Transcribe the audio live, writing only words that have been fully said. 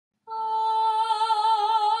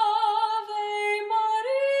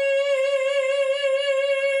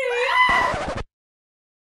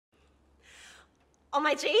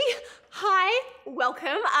my G. Hi,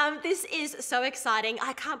 welcome. This is so exciting.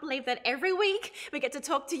 I can't believe that every week we get to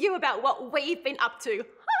talk to you about what we've been up to.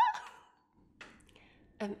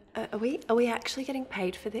 Are we actually getting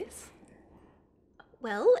paid for this?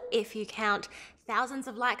 Well, if you count thousands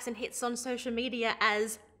of likes and hits on social media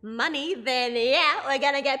as money, then yeah, we're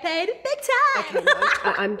gonna get paid big time. Okay,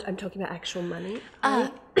 no, I'm talking about actual money.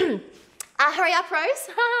 Hurry up, Rose.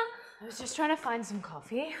 I was just trying to find some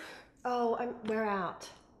coffee. Oh, we're out.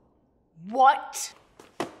 What?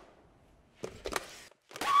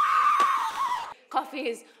 Coffee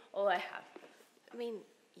is all I have. I mean,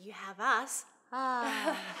 you have us.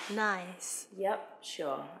 Ah, nice. Yep,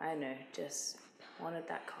 sure, I know. Just wanted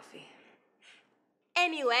that coffee.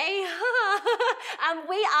 Anyway,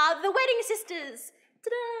 we are the Wedding Sisters.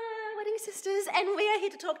 Ta-da! Wedding Sisters, and we are here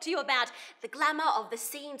to talk to you about the glamour of the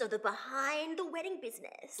scenes of the behind the wedding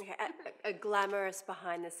business. Okay, a glamorous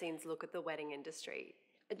behind-the-scenes look at the wedding industry.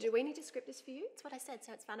 Do we need to script this for you? That's what I said,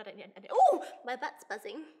 so it's found out. Oh, my butt's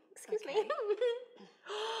buzzing. Excuse me.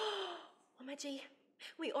 Oh my G,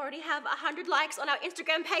 we already have 100 likes on our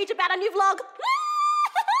Instagram page about our new vlog.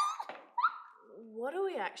 What are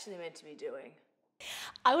we actually meant to be doing?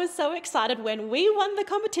 I was so excited when we won the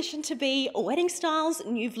competition to be Wedding Style's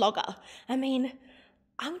new vlogger. I mean,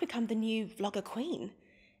 I'm gonna become the new vlogger queen.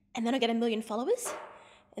 And then I get 1 million followers.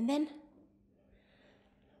 And then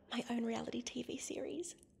my own reality TV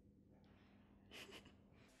series.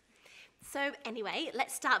 So anyway,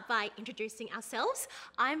 let's start by introducing ourselves.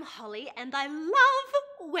 I'm Holly and I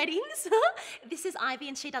love weddings. This is Ivy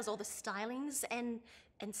and she does all the stylings and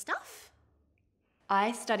stuff.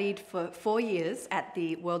 I studied for 4 years at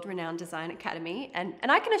the world-renowned Design Academy, and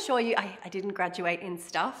I can assure you I didn't graduate in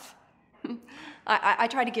stuff. I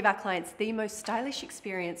try to give our clients the most stylish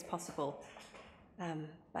experience possible.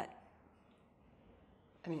 But,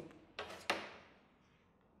 I mean...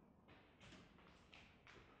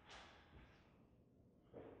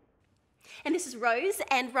 And this is Rose,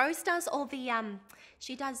 and Rose does all the,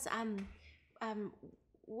 she does,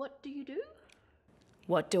 what do you do?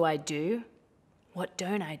 What do I do? What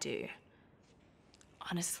don't I do?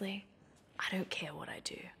 Honestly, I don't care what I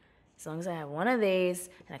do. As long as I have one of these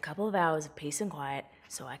and a couple of hours of peace and quiet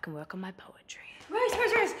so I can work on my poetry.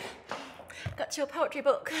 Rose. Got your poetry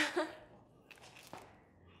book.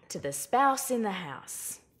 To the spouse in the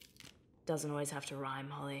house. Doesn't always have to rhyme,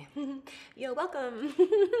 Holly. You're welcome.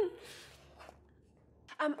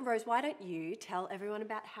 Rose, why don't you tell everyone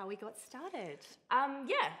about how we got started?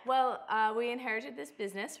 We inherited this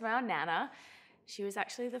business from our Nana. She was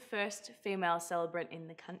actually the first female celebrant in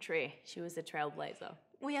the country. She was a trailblazer.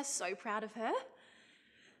 We are so proud of her.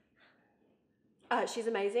 She's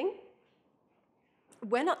amazing.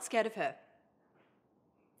 We're not scared of her.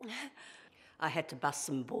 I had to bust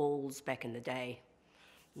some balls back in the day.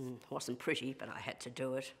 Wasn't pretty, but I had to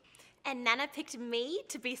do it. And Nana picked me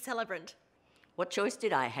to be celebrant. What choice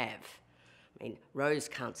did I have? I mean, Rose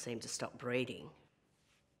can't seem to stop breeding.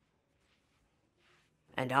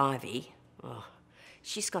 And Ivy, oh,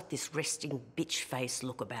 she's got this resting bitch face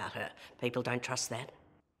look about her. People don't trust that.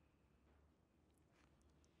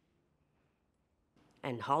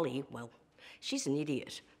 And Holly, well, she's an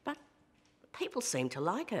idiot, but people seem to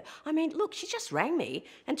like her. I mean, look, she just rang me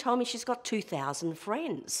and told me she's got 2,000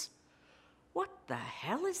 friends. What the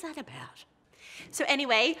hell is that about? So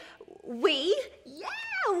anyway, we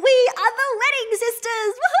are the Wedding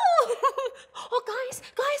Sisters! Woohoo! Oh, guys,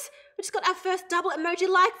 we just got our first double emoji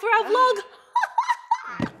like for our vlog.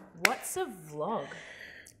 What's a vlog?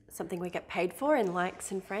 Something we get paid for in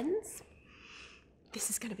likes and friends. This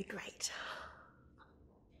is gonna be great.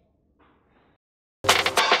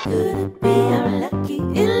 Could it be